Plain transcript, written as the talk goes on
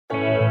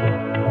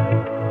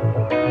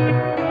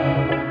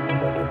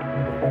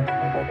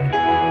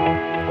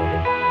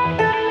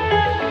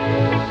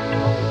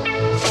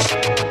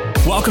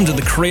Welcome to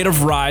the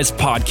Creative Rise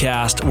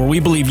podcast, where we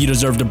believe you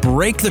deserve to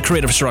break the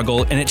creative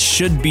struggle, and it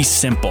should be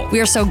simple.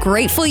 We are so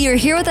grateful you're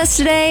here with us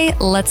today.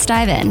 Let's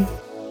dive in.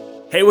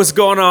 Hey, what's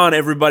going on,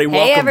 everybody?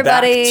 Welcome back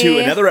everybody. to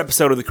another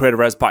episode of the Creative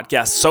Rise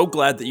podcast. So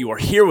glad that you are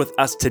here with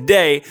us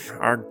today.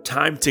 Our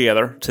time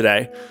together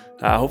today.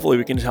 Hopefully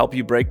we can help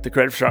you break the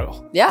creative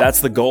struggle. Yeah. That's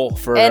the goal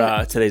for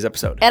today's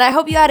episode. And I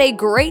hope you had a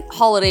great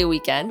holiday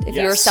weekend. If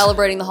Yes. you're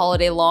celebrating the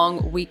holiday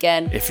long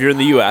weekend, If you're in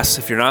the U.S.,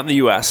 if you're not in the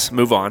U.S.,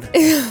 move on.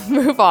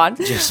 move on.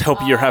 Just hope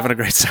you're having a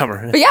great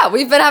summer. But yeah,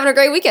 we've been having a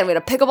great weekend. We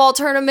had a pickleball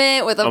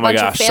tournament with a Oh my bunch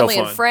gosh, of so family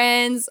and fun.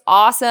 friends.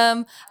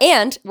 Awesome.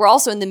 And we're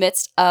also in the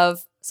midst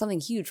of something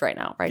huge right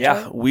now, right,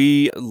 Yeah, Joey?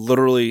 we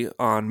literally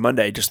on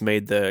Monday just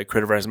made the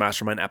Creative Rise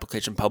Mastermind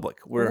application public.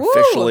 We're Woo!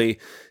 officially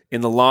in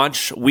the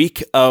launch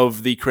week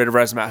of the Creative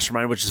Rise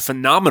Mastermind, which is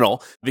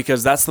phenomenal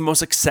because that's the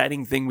most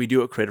exciting thing we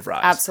do at Creative Rise.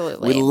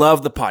 Absolutely. We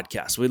love the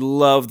podcast. We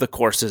love the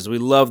courses. We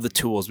love the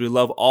tools. We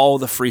love all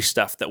the free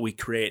stuff that we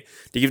create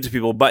to give to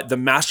people. But the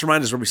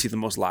mastermind is where we see the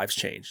most lives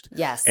changed.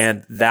 Yes.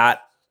 And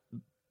that,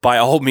 by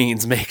all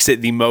means, makes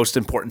it the most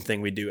important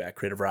thing we do at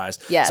Creative Rise.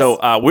 Yes. So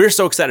we're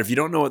so excited. If you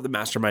don't know what the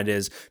mastermind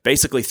is,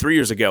 basically 3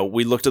 years ago,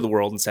 we looked at the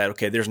world and said,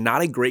 okay, there's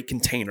not a great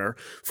container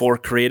for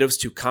creatives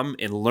to come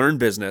and learn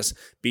business,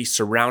 be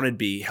surrounded,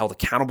 be held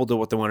accountable to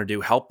what they want to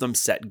do, help them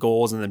set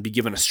goals, and then be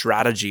given a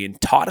strategy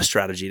and taught a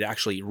strategy to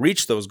actually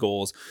reach those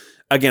goals,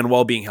 again,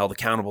 while being held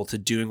accountable to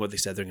doing what they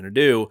said they're going to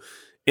do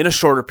in a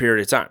shorter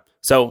period of time.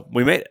 So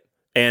we made it.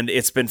 And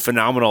it's been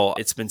phenomenal.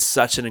 It's been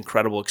such an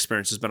incredible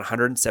experience. There's been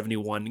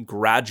 171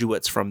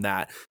 graduates from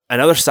that.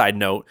 Another side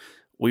note,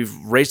 we've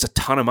raised a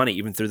ton of money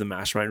even through the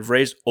mastermind. We've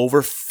raised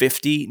over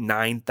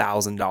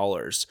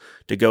 $59,000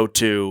 to go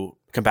to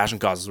Compassion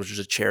Causes, which is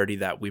a charity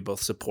that we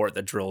both support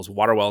that drills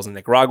water wells in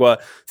Nicaragua.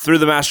 Through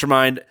the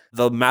mastermind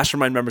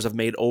members have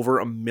made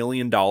over $1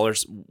 million,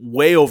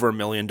 way over $1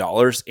 million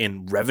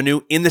in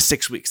revenue in the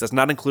 6 weeks. That's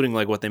not including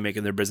like what they make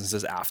in their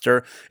businesses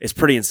after. It's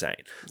pretty insane.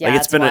 Yeah, like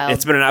it's wild.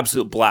 it's been an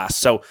absolute blast.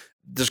 So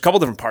there's a couple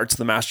different parts of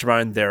the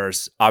mastermind.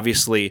 There's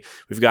obviously,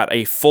 we've got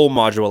a full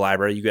module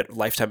library you get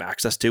lifetime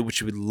access to,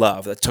 which we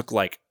love.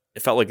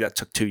 It felt like that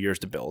took 2 years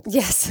to build.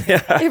 Yes,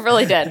 it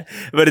really did.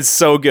 But it's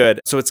so good.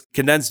 So it's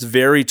condensed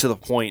very to the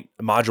point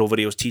module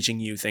videos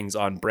teaching you things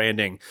on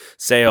branding,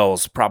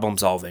 sales, problem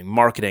solving,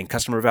 marketing,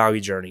 customer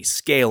value journey,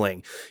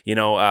 scaling,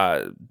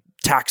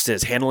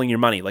 taxes, handling your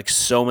money, like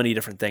so many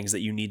different things that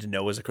you need to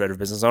know as a creative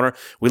business owner.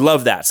 We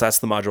love that. So that's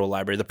the module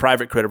library, the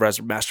private Creative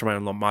Rise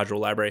Mastermind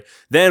module library.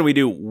 Then we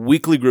do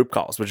weekly group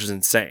calls, which is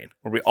insane,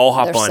 where we all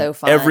hop They're on so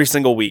fun. every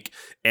single week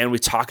and we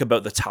talk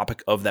about the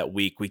topic of that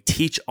week. We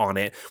teach on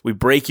it. We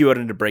break you out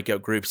into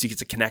breakout groups. You get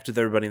to connect with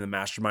everybody in the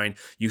mastermind.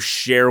 You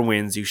share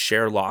wins, you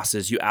share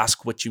losses, you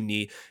ask what you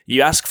need.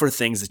 You ask for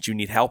things that you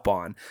need help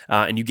on,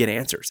 and you get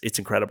answers. It's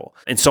incredible.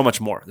 And so much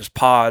more. There's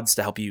pods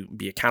to help you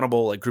be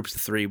accountable, like groups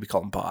of 3, we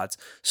call them pods.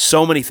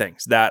 So many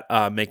things that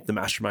make the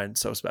mastermind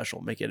so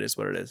special, make it is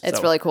what it is. It's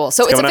So, really cool.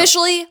 So it's coming up.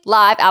 officially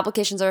live.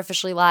 Applications are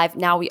officially live.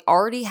 Now we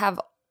already have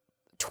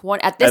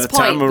 20 at this At the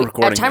time point. of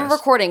recording At time of this.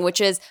 recording,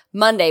 which is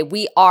Monday,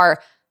 we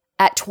are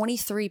at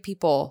 23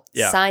 people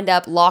signed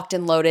up, locked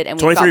and loaded, and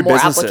we've got 23 more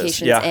businesses,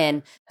 applications yeah.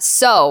 in.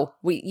 So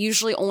we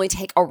usually only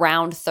take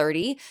around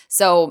 30.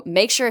 So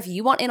make sure if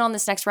you want in on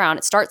this next round,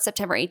 it starts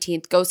September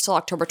 18th, goes till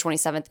October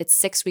 27th.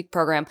 It's a 6-week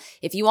program.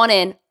 If you want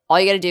in, all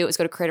you got to do is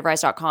go to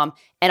creativerise.com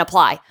and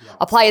apply. Yeah.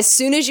 Apply as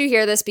soon as you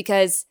hear this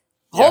because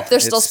hope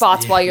there's still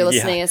spots while you're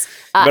listening. Yeah. Is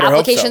Better hope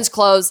applications so.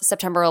 close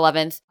September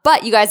 11th.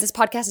 But you guys, this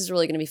podcast is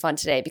really going to be fun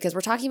today because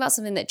we're talking about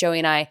something that Joey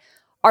and I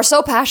are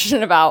so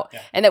passionate about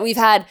and that we've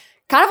had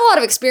kind of a lot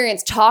of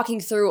experience talking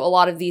through a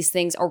lot of these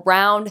things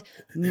around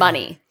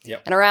money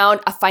and around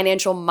a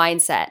financial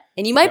mindset.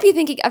 And you might be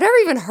thinking, I've never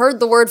even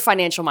heard the word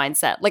financial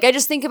mindset. Like I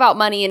just think about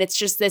money and it's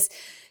just this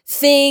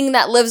thing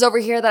that lives over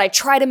here that I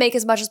try to make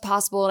as much as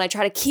possible and I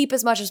try to keep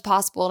as much as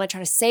possible and I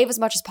try to save as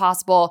much as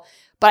possible,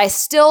 but I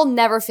still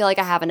never feel like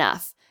I have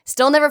enough.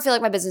 Still never feel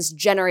like my business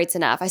generates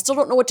enough. I still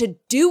don't know what to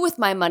do with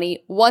my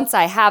money once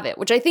I have it,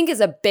 which I think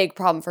is a big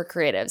problem for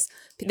creatives.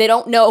 They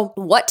don't know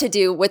what to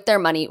do with their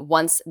money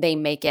once they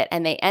make it,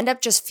 and they end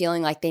up just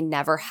feeling like they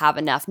never have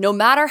enough, no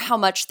matter how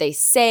much they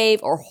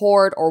save or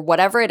hoard or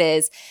whatever it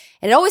is.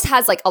 And it always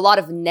has like a lot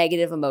of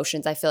negative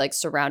emotions, I feel like,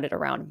 surrounded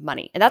around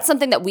money. And that's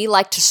something that we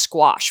like to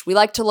squash. We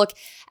like to look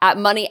at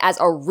money as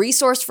a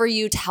resource for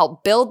you to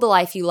help build the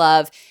life you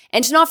love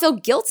and to not feel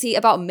guilty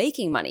about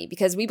making money,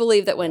 because we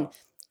believe that when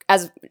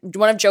as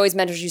one of Joey's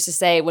mentors used to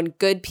say, when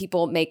good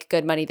people make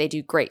good money, they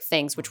do great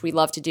things, which we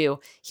love to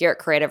do here at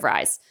Creative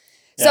Rise.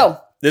 Yeah.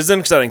 So this is an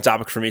exciting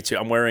topic for me too.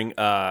 I'm wearing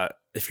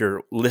if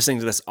you're listening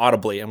to this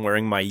audibly, I'm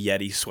wearing my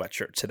Yeti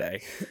sweatshirt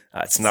today.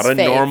 It's not It's a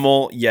fake.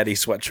 normal Yeti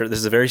sweatshirt. This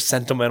is a very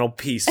sentimental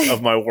piece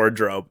of my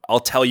wardrobe. I'll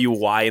tell you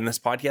why in this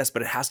podcast,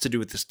 but it has to do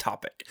with this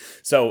topic.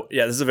 So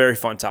yeah, this is a very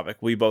fun topic.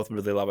 We both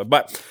really love it.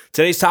 But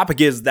today's topic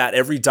is that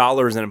every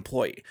dollar is an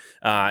employee.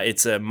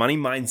 It's a money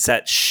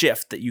mindset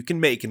shift that you can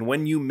make. And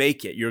when you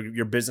make it,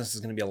 your business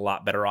is going to be a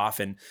lot better off.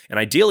 And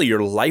ideally,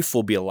 your life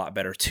will be a lot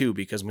better too,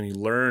 because when you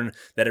learn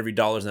that every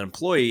dollar is an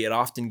employee, it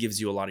often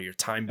gives you a lot of your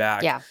time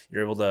back. Yeah.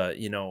 You're able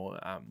to,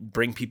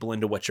 bring people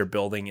into what you're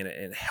building, and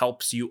it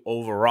helps you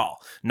overall,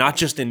 not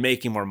just in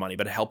making more money,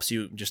 but it helps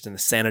you just in the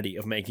sanity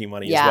of making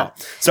money as well.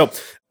 So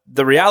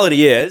the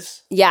reality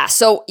is,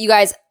 so you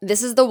guys,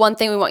 this is the one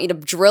thing we want you to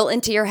drill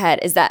into your head,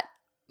 is that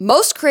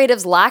most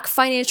creatives lack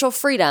financial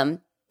freedom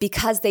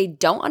because they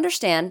don't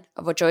understand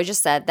of what Joey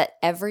just said, that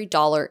every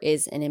dollar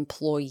is an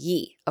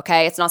employee.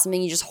 Okay. It's not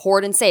something you just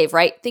hoard and save,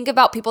 right? Think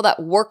about people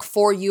that work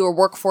for you or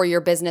work for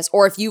your business,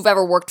 or if you've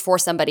ever worked for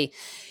somebody.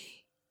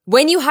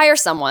 When you hire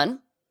someone,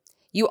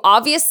 you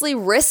obviously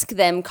risk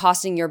them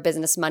costing your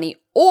business money,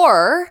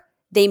 or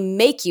they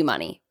make you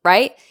money,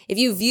 right? If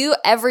you view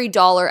every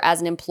dollar as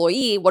an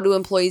employee, what do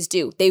employees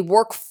do? They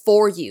work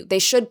for you. They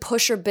should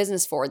push your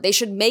business forward. They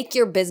should make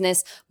your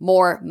business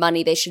more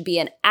money. They should be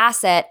an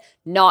asset,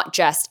 not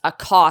just a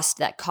cost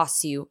that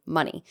costs you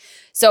money.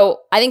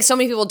 So I think so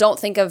many people don't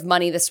think of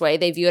money this way.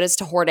 They view it as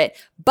to hoard it.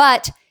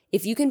 But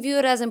if you can view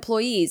it as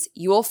employees,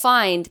 you will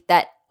find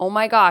that, oh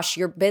my gosh,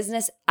 your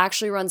business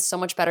actually runs so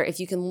much better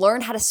if you can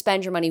learn how to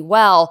spend your money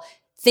well,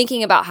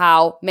 thinking about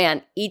how,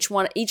 man, each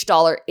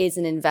dollar is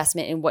an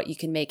investment in what you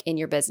can make in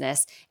your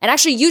business, and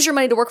actually use your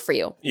money to work for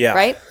you. Yeah.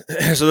 Right?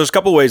 So there's a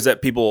couple ways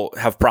that people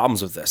have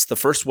problems with this. The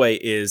first way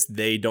is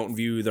they don't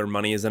view their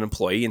money as an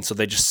employee, and so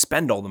they just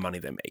spend all the money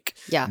they make.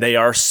 Yeah. They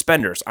are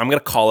spenders. I'm going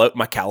to call out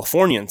my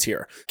Californians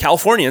here.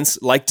 Californians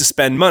like to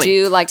spend money.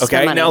 Do like to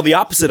spend money. Now the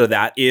opposite of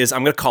that is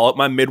I'm going to call out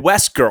my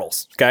Midwest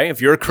girls. Okay. If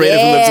you're a creative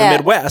who lives in the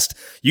Midwest,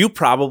 you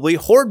probably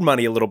hoard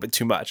money a little bit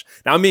too much.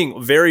 Now I'm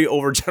being very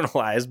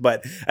overgeneralized,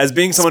 but as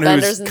being someone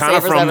Spenders who's and kind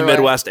of savers from the everywhere.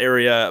 Midwest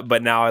area,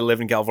 but now I live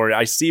in California,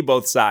 I see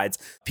both sides.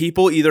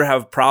 People either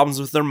have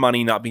problems with their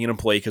money not being an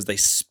employee because they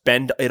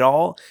spend it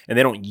all and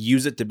they don't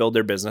use it to build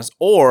their business,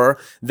 or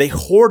they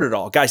hoard it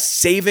all. Guys,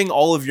 saving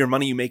all of your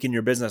money you make in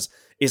your business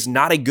is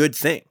not a good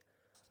thing.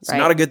 It's Right.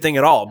 not a good thing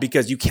at all,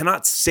 because you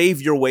cannot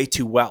save your way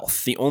to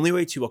wealth. The only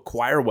way to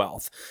acquire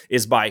wealth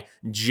is by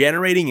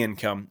generating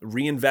income,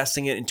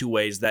 reinvesting it into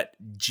ways that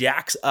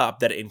jacks up,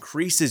 that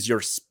increases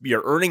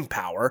your earning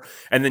power.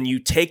 And then you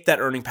take that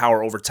earning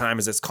power over time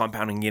as it's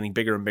compounding, getting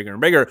bigger and bigger and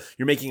bigger.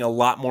 You're making a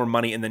lot more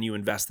money, and then you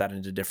invest that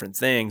into different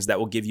things that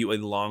will give you a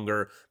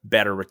longer,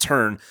 better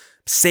return.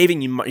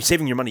 Saving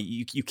your money,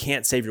 you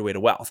can't save your way to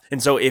wealth.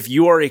 And so if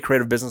you are a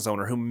creative business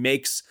owner who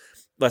makes,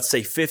 let's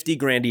say, 50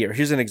 grand a year.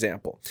 Here's an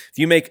example. If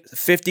you make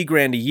 50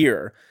 grand a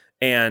year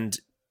and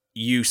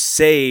you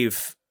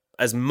save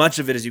as much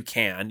of it as you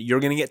can,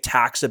 you're going to get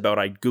taxed about,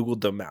 I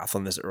Googled the math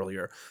on this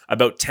earlier,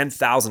 about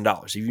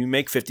 $10,000. If you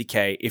make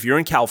 50K, if you're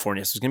in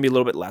California, so it's going to be a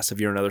little bit less if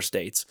you're in other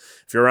states.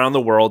 If you're around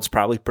the world, it's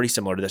probably pretty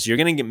similar to this. You're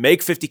going to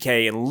make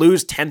 50K and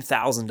lose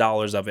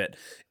 $10,000 of it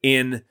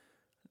in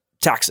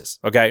taxes,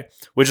 okay?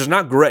 Which is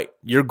not great.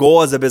 Your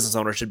goal as a business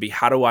owner should be,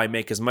 how do I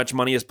make as much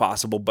money as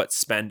possible but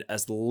spend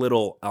as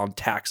little on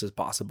tax as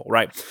possible,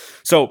 right?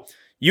 So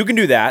you can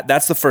do that.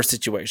 That's the first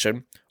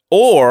situation.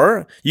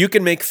 Or you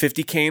can make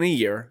 50K in a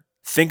year.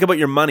 Think about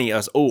your money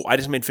as, oh, I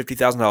just made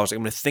 $50,000. I'm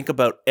going to think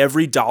about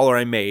every dollar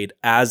I made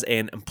as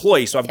an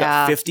employee. So I've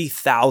got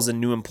 50,000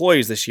 new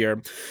employees this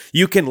year.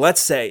 You can,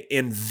 let's say,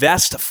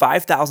 invest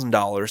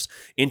 $5,000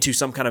 into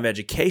some kind of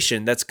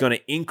education that's going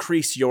to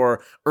increase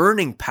your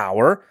earning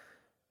power,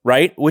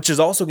 right? Which is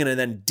also going to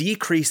then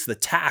decrease the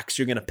tax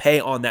you're going to pay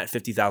on that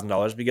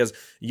 $50,000, because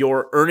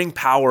your earning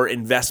power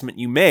investment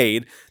you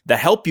made that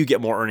help you get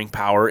more earning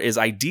power is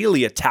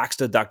ideally a tax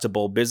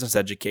deductible business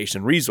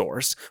education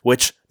resource,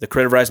 which the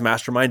Creative Rise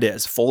Mastermind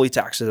is fully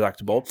tax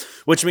deductible,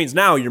 which means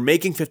now you're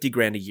making 50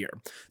 grand a year,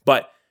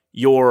 but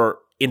you're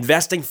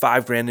investing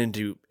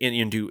 $5,000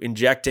 into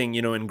injecting,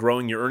 and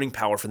growing your earning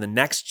power for the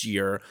next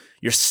year.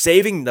 You're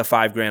saving the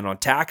 $5,000 on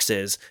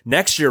taxes.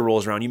 Next year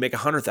rolls around, you make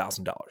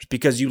 $100,000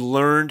 because you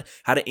learned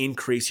how to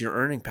increase your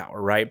earning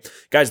power, right?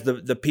 Guys,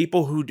 the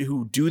people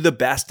who do the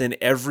best in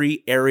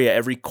every area,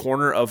 every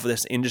corner of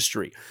this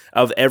industry,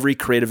 of every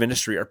creative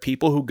industry, are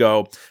people who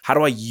go, how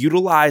do I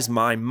utilize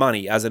my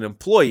money as an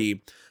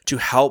employee to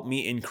help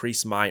me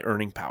increase my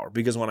earning power?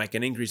 Because when I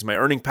can increase my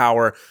earning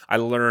power, I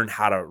learn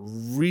how to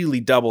really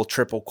double,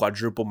 triple,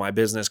 quadruple my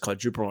business,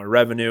 quadruple my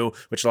revenue,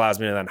 which allows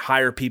me to then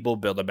hire people,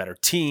 build a better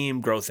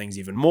team, grow things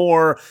even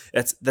more.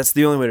 That's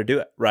the only way to do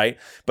it, right?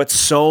 But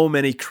so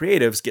many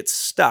creatives get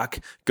stuck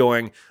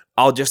going,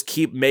 I'll just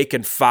keep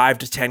making 5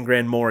 to 10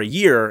 grand more a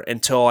year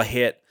until I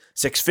hit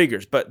 6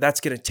 figures. But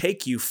that's going to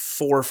take you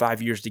 4 or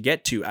 5 years to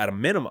get to at a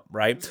minimum,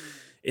 right?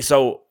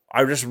 So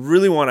I just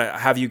really want to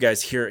have you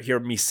guys hear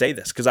me say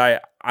this, because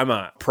I'm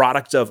a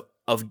product of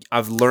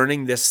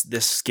learning this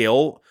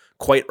skill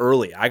quite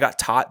early. I got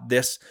taught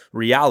this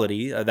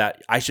reality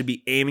that I should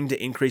be aiming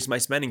to increase my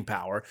spending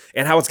power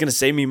and how it's going to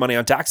save me money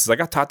on taxes. I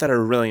got taught that at a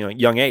really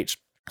young age.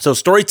 So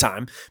story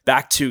time,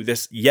 back to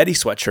this Yeti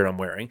sweatshirt I'm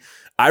wearing.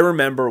 I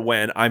remember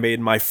when I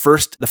made the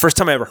first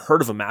time I ever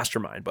heard of a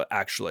mastermind, but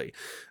actually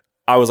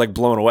I was like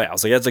blown away. I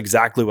was like, that's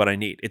exactly what I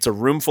need. It's a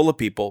room full of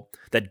people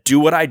that do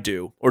what I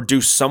do or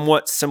do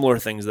somewhat similar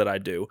things that I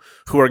do,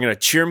 who are going to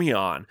cheer me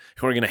on,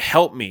 who are going to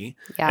help me,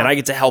 and I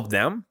get to help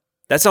them.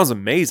 That sounds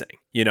amazing,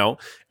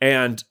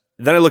 And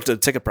then I looked at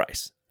the ticket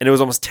price and it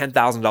was almost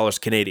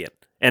 $10,000 Canadian.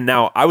 And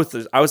now I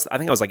think I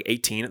was like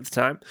 18 at the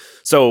time.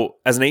 So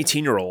as an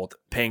 18-year-old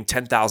paying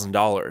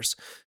 $10,000,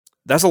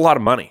 that's a lot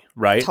of money,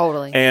 right?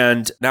 Totally.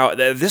 And now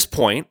at this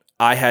point,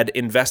 I had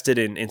invested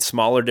in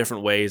smaller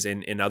different ways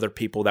in other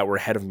people that were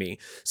ahead of me.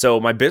 So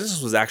my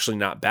business was actually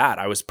not bad.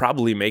 I was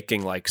probably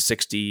making like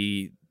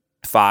 $65,000,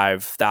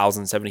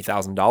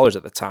 $70,000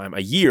 at the time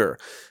a year,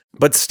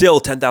 but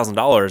still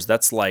 $10,000,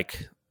 that's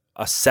like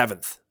a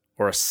seventh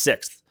or a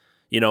sixth,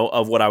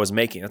 of what I was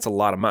making. That's a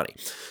lot of money.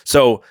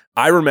 So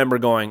I remember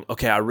going,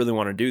 okay, I really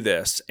want to do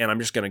this and I'm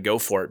just going to go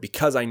for it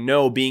because I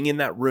know being in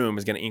that room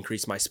is going to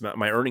increase my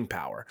earning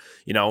power,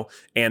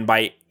 and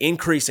by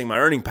increasing my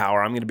earning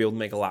power, I'm going to be able to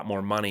make a lot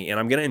more money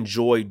and I'm going to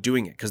enjoy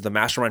doing it because the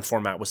mastermind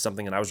format was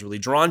something that I was really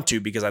drawn to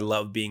because I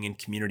love being in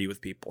community with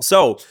people.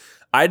 So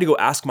I had to go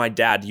ask my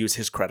dad to use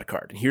his credit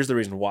card. And here's the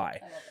reason why.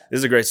 This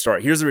is a great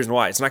story. Here's the reason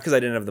why. It's not because I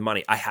didn't have the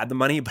money. I had the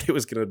money, but it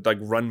was going to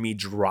run me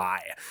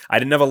dry. I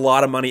didn't have a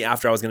lot of money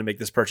after I was going to make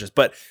this purchase.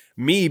 But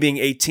me being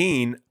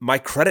 18, my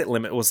credit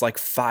limit was like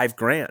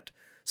 $5,000.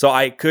 So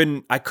I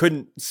couldn't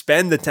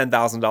spend the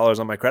 $10,000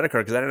 on my credit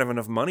card because I didn't have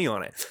enough money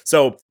on it.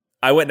 So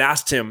I went and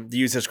asked him to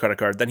use his credit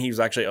card. Then he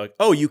was actually like,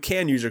 oh, you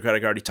can use your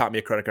credit card. He taught me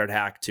a credit card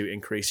hack to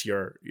increase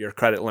your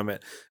credit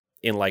limit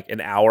in like an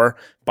hour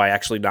by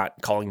actually not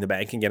calling the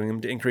bank and getting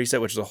them to increase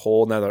it, which is a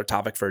whole nother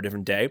topic for a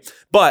different day.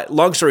 But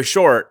long story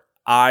short,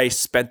 I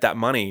spent that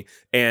money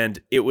and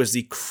it was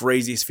the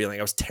craziest feeling.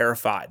 I was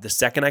terrified. The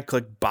second I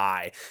clicked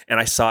buy and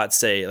I saw it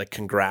say like,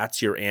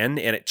 congrats, you're in,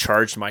 and it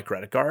charged my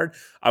credit card,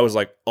 I was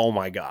like, oh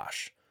my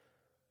gosh.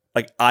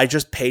 Like I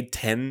just paid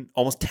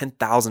almost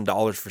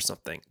 $10,000 for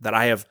something that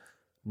I have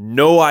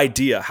no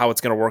idea how it's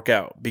going to work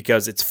out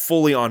because it's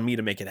fully on me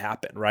to make it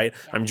happen, right?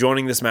 Yeah. I'm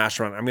joining this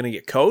mastermind. I'm going to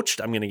get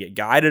coached. I'm going to get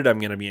guided. I'm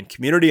going to be in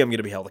community. I'm going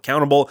to be held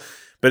accountable.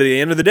 But at the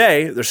end of the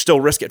day, there's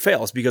still risk it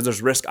fails because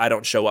there's risk I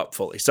don't show up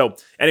fully. So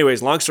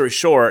anyways, long story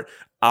short,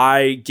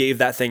 I gave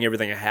that thing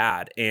everything I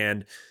had.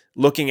 And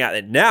looking at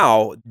it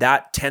now,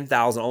 that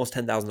almost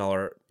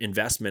 $10,000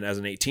 investment as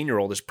an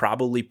 18-year-old is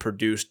probably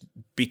produced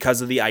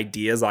because of the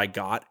ideas I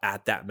got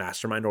at that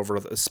mastermind over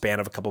the span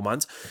of a couple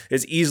months,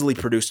 has easily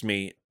produced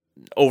me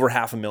over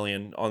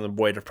 $500,000 on the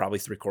way to probably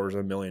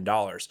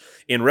 $750,000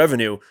 in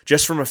revenue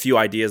just from a few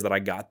ideas that I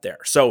got there.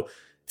 So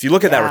if you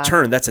look at that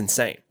return, that's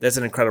insane. That's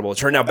an incredible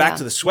return. Now back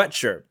to the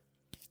sweatshirt.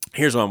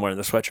 Here's why I'm wearing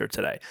the sweatshirt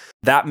today.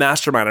 That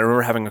mastermind, I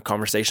remember having a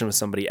conversation with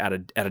somebody at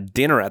a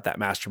dinner at that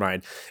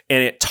mastermind,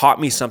 and it taught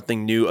me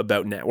something new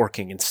about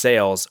networking and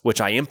sales,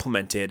 which I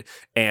implemented.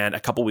 And a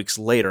couple weeks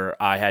later,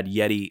 I had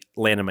Yeti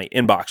land in my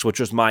inbox, which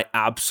was my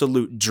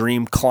absolute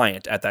dream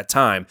client at that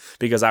time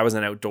because I was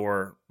an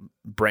outdoor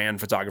brand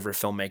photographer,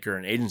 filmmaker,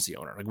 and agency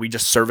owner. Like we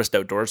just serviced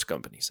outdoors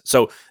companies.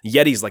 So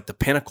Yeti's like the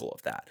pinnacle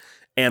of that.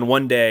 And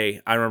one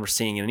day I remember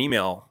seeing an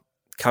email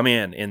come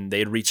in and they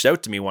had reached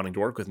out to me wanting to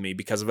work with me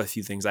because of a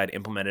few things I'd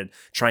implemented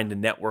trying to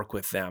network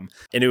with them.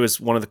 And it was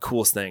one of the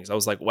coolest things. I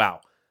was like, wow,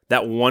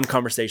 that one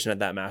conversation at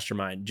that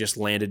mastermind just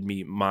landed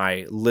me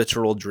my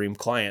literal dream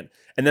client.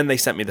 And then they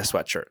sent me the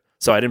sweatshirt.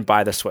 So I didn't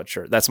buy the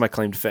sweatshirt. That's my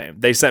claim to fame.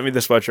 They sent me the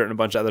sweatshirt and a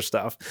bunch of other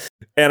stuff.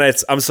 And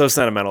I'm so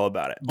sentimental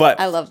about it. But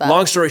I love that.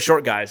 Long story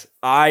short, guys,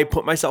 I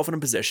put myself in a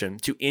position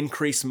to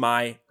increase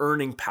my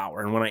earning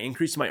power. And when I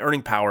increased my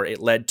earning power, it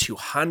led to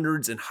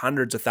hundreds and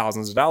hundreds of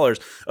thousands of dollars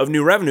of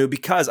new revenue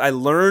because I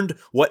learned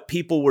what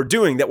people were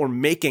doing that were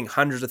making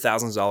hundreds of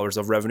thousands of dollars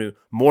of revenue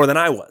more than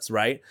I was,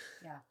 right?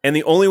 And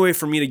the only way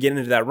for me to get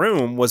into that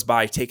room was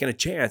by taking a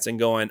chance and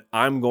going,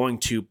 I'm going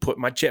to put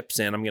my chips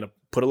in. I'm going to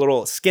put a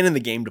little skin in the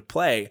game to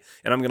play,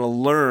 and I'm going to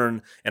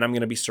learn, and I'm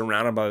going to be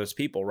surrounded by those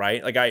people,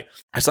 right? Like I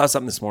saw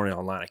something this morning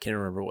online. I can't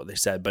remember what they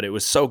said, but it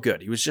was so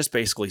good. He was just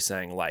basically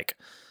saying like,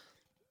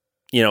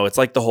 it's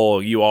like the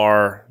whole you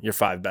are your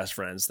 5 best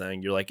friends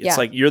thing. You're like,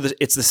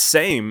 it's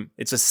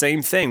the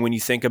same thing when you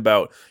think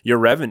about your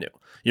revenue.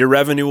 Your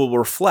revenue will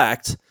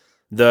reflect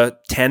the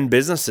 10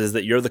 businesses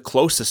that you're the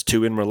closest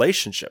to in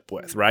relationship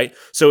with, right?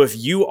 So if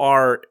you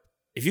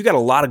got a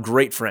lot of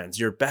great friends,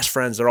 your best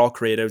friends, they're all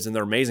creatives and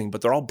they're amazing, but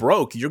they're all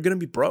broke, you're going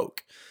to be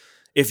broke.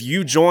 If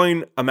you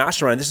join a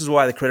mastermind, this is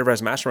why the Creative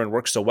Rise Mastermind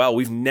works so well.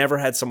 We've never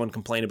had someone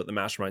complain about the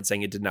mastermind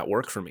saying it did not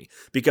work for me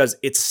because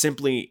it's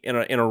simply an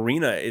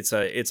arena. It's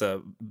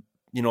a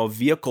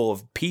vehicle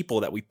of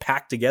people that we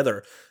pack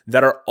together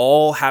that are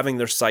all having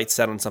their sights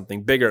set on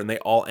something bigger and they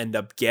all end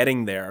up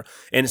getting there.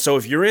 And so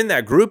if you're in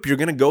that group, you're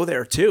going to go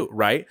there too,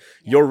 right?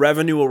 Yeah. Your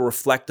revenue will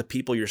reflect the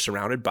people you're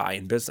surrounded by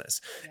in business.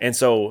 Yeah. And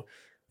so,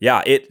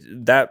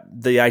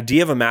 the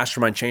idea of a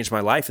mastermind changed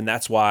my life. And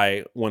that's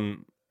why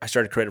when I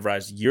started Creative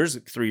Rise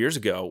 3 years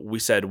ago, we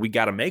said we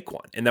got to make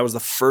one. And that was the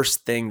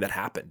first thing that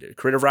happened.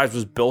 Creative Rise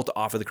was built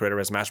off of the Creative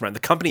Rise Mastermind. The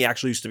company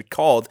actually used to be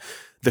called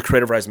the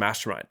Creative Rise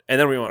Mastermind. And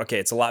then we went, okay,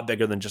 it's a lot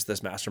bigger than just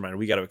this mastermind.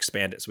 We got to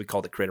expand it. So we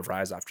called it Creative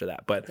Rise after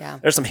that. But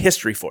there's some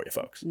history for you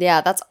folks.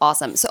 Yeah, that's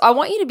awesome. So I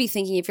want you to be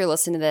thinking, if you're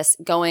listening to this,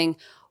 going,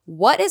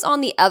 what is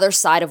on the other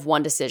side of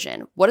one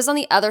decision? What is on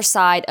the other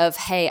side of,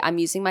 hey, I'm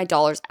using my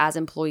dollars as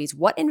employees?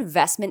 What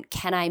investment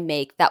can I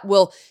make that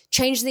will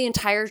change the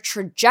entire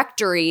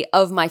trajectory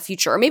of my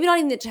future? Or maybe not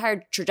even the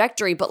entire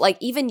trajectory, but like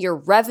even your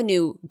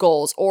revenue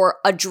goals or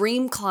a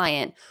dream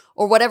client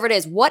or whatever it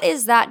is. What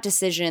is that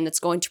decision that's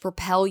going to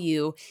propel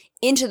you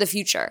into the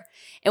future?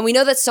 And we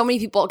know that so many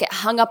people get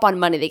hung up on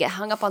money. They get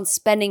hung up on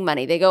spending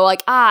money. They go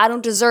like, I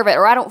don't deserve it,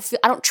 or I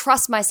don't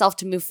trust myself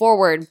to move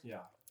forward. Yeah.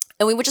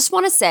 And we would just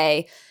want to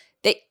say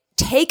that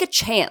take a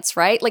chance,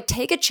 right? Like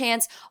take a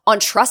chance on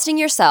trusting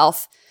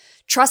yourself,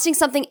 trusting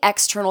something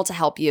external to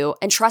help you,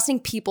 and trusting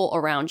people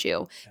around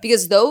you.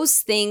 Because those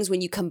things,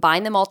 when you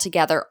combine them all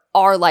together,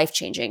 are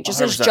life-changing.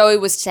 Just 100%. As Joey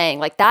was saying,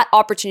 like that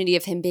opportunity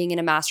of him being in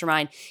a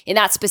mastermind in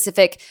that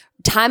specific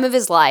time of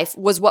his life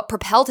was what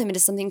propelled him into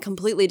something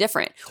completely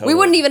different. Totally. We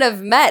wouldn't even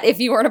have met if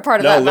you weren't a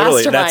part of that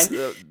mastermind.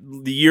 That's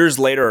the years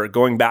later,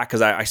 going back,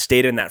 because I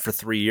stayed in that for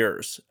 3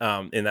 years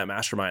in that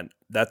mastermind.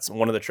 That's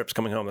one of the trips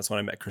coming home. That's when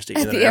I met Christy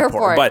in the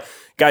airport. But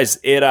guys,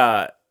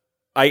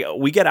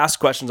 we get asked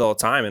questions all the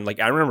time. And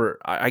like, I remember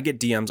I get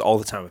DMs all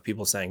the time of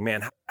people saying,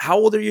 man, how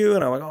old are you?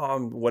 And I'm like, oh,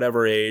 I'm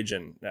whatever age.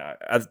 And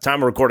at the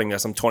time of recording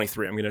this, I'm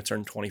 23. I'm going to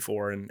turn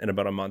 24 in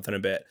about a month and a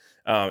bit.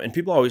 And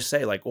people always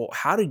say like, well,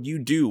 how did you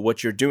do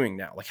what you're doing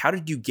now? Like, how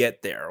did you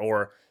get there?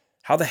 Or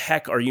how the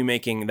heck are you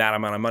making that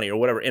amount of money or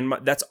whatever? And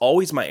that's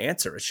always my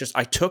answer. It's just,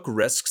 I took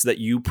risks that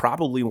you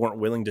probably weren't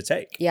willing to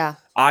take. Yeah.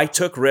 I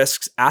took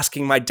risks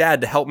asking my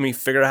dad to help me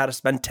figure out how to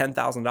spend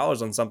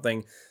 $10,000 on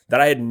something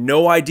that I had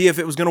no idea if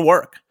it was going to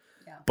work.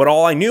 Yeah. But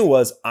all I knew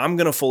was I'm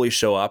going to fully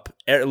show up.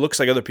 It looks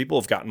like other people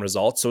have gotten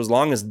results. So as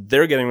long as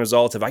they're getting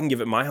results, if I can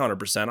give it my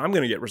 100%, I'm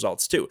going to get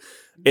results too.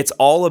 It's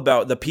all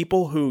about the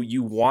people who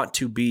you want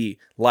to be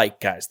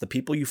like, guys, the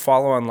people you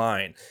follow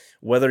online,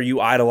 whether you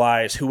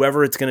idolize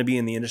whoever it's going to be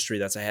in the industry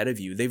that's ahead of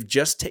you. They've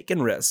just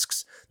taken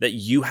risks that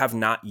you have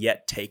not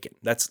yet taken.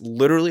 That's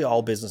literally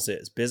all business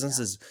is.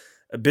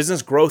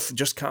 Business growth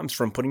just comes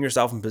from putting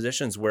yourself in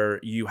positions where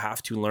you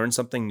have to learn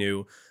something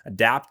new,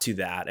 adapt to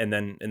that, and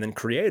then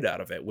create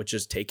out of it, which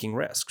is taking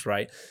risks,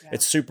 right? Yeah.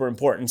 It's super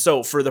important.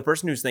 So for the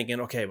person who's thinking,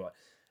 okay, but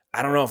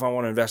I don't know if I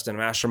want to invest in a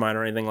mastermind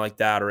or anything like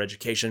that, or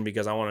education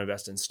because I want to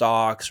invest in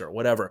stocks or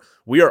whatever.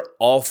 We are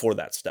all for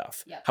that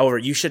stuff. Yeah. However,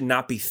 you should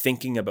not be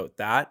thinking about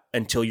that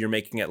until you're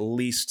making at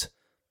least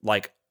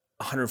like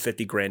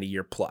 150 grand a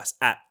year plus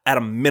at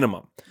a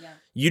minimum. Yeah.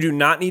 You do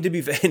not need to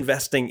be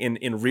investing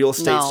in real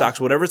estate stocks,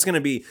 whatever it's going to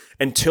be,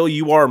 until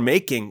you are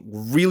making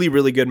really,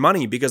 really good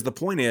money. Because the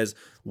point is,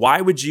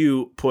 why would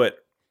you put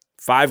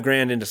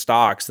 $5,000 into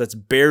stocks that's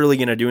barely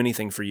going to do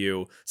anything for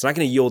you? It's not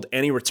going to yield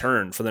any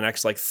return for the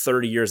next like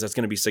 30 years. That's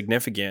going to be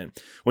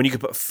significant when you could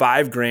put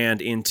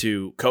 $5,000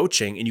 into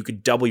coaching and you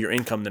could double your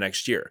income the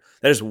next year.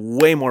 That is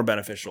way more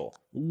beneficial,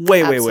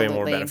 way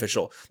more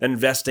beneficial than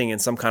investing in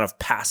some kind of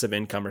passive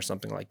income or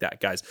something like that,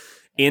 guys.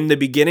 In the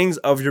beginnings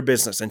of your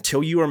business,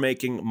 until you are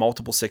making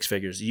multiple six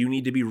figures, you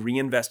need to be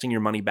reinvesting your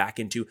money back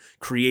into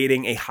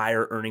creating a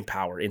higher earning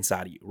power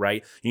inside of you,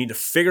 right? You need to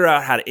figure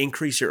out how to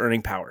increase your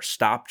earning power.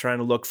 Stop trying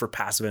to look for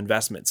passive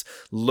investments.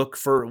 Look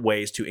for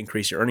ways to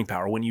increase your earning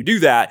power. When you do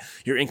that,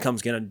 your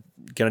income's gonna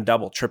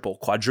double, triple,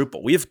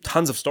 quadruple. We have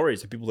tons of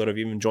stories of people that have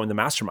even joined the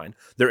mastermind.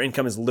 Their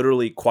income is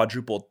literally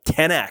quadrupled,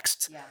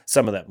 10x'd,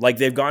 some of them. Like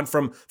they've gone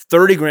from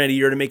 30 grand a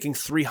year to making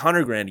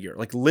 300 grand a year,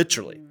 like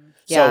literally.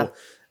 Yeah.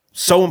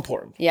 So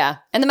important. Yeah.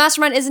 And the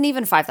mastermind isn't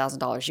even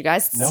 $5,000, you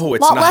guys. No,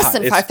 it's a lot not. less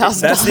than $5,000.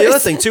 That's the other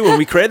thing too. When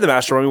we created the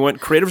mastermind, we went,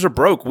 creatives are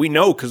broke. We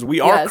know because we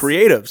are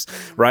creatives,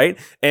 right?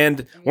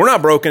 And we're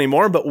not broke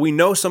anymore, but we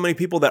know so many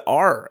people that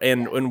are,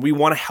 and we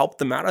want to help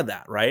them out of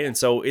that, right? And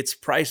so it's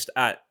priced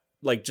at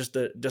like just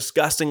a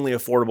disgustingly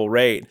affordable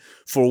rate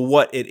for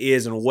what it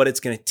is and what it's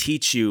going to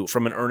teach you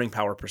from an earning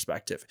power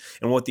perspective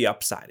and what the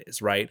upside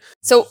is, right?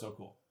 So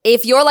cool.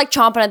 If you're like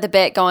chomping at the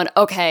bit going,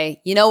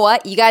 okay, you know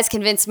what? You guys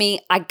convinced me.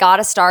 I got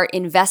to start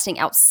investing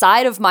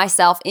outside of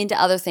myself into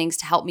other things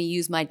to help me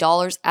use my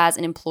dollars as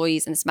an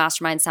employee. And this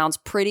mastermind sounds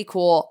pretty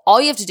cool.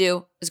 All you have to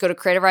do is go to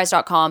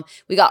creativerise.com.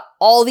 We got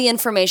all the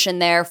information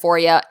there for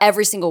you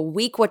every single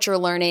week, what you're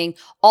learning,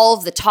 all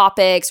of the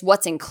topics,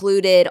 what's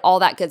included, all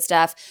that good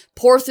stuff.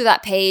 Pour through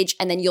that page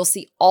and then you'll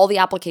see all the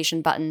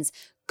application buttons.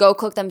 Go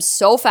click them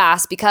so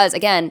fast because,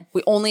 again,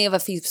 we only have a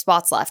few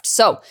spots left.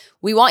 So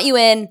we want you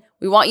in.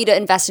 We want you to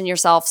invest in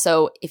yourself.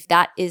 So if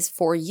that is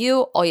for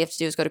you, all you have to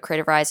do is go to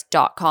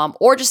creativerise.com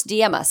or just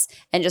DM us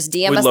and just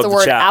DM us the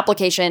word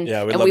application.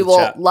 Yeah, and we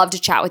will love to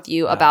chat with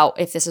you about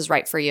if this is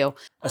right for you.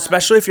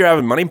 Especially if you're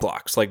having money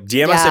blocks. Like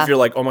DM us if you're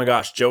like, oh my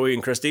gosh, Joey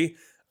and Christy,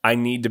 I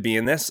need to be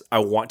in this. I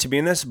want to be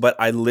in this, but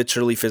I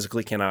literally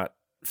physically cannot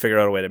figure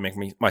out a way to make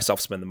myself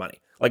spend the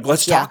money. Like,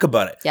 let's talk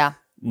about it. Yeah.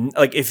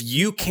 Like if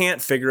you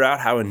can't figure out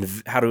how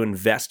to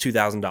invest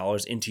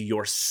 $2,000 into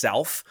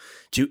yourself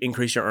to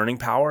increase your earning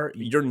power,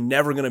 you're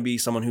never going to be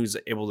someone who's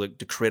able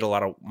to create a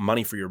lot of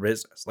money for your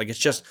business. Like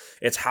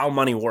it's how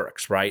money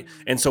works, right?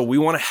 And so we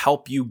want to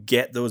help you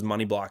get those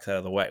money blocks out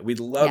of the way. We'd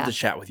love to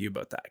chat with you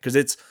about that because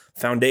it's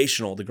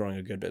foundational to growing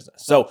a good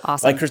business. So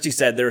like Christy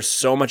said, there's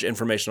so much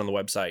information on the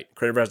website.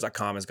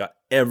 CreativeRise.com has got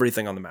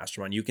everything on the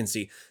mastermind. You can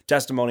see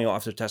testimonial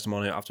after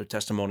testimonial after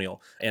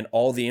testimonial and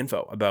all the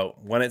info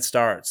about when it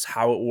starts,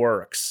 how it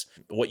works,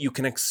 what you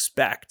can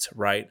expect,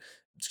 right?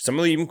 Some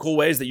of the even cool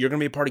ways that you're going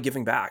to be a part of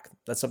giving back.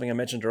 That's something I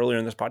mentioned earlier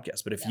in this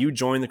podcast. But if you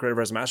join the Creative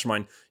Rise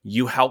Mastermind,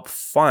 you help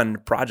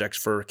fund projects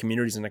for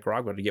communities in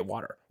Nicaragua to get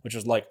water, which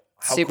is like,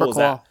 how super cool is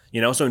that?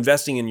 You know, so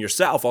investing in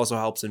yourself also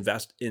helps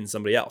invest in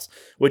somebody else,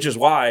 which is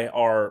why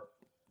our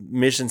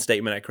mission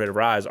statement at Creative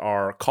Rise,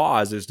 our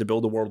cause is to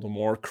build a world where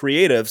more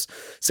creatives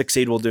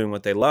succeed while doing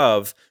what they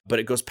love. But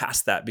it goes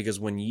past that because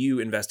when you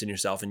invest in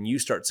yourself and you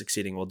start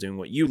succeeding while doing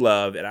what you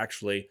love, it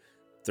actually,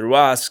 through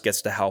us,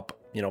 gets to help,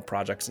 you know,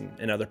 projects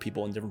and other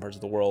people in different parts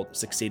of the world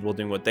succeed while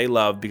doing what they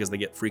love because they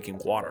get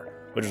freaking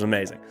water, which is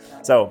amazing.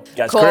 So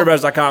guys,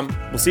 CreativeRise.com.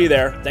 We'll see you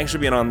there. Thanks for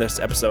being on this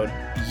episode.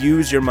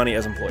 Use your money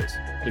as employees.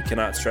 We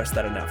cannot stress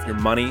that enough. Your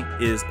money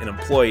is an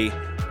employee.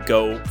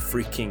 Go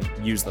freaking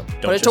use them.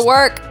 Put it to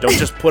work. Don't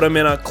just put them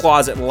in a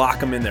closet and lock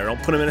them in there.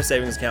 Don't put them in a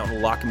savings account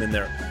and lock them in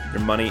there.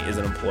 Your money is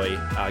an employee.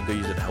 Go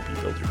use it to help you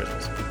build your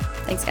business.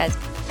 Thanks, guys.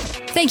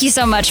 Thank you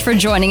so much for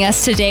joining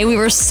us today. We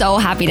were so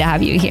happy to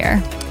have you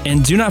here.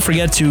 And do not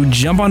forget to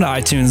jump onto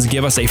iTunes,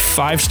 give us a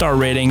 5-star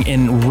rating,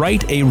 and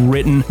write a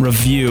written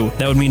review.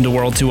 That would mean the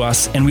world to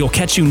us. And we'll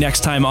catch you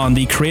next time on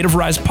the Creative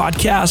Rise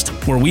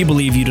podcast, where we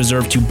believe you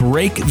deserve to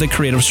break the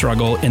creative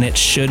struggle, and it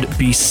should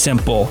be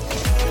simple.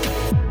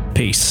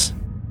 Peace.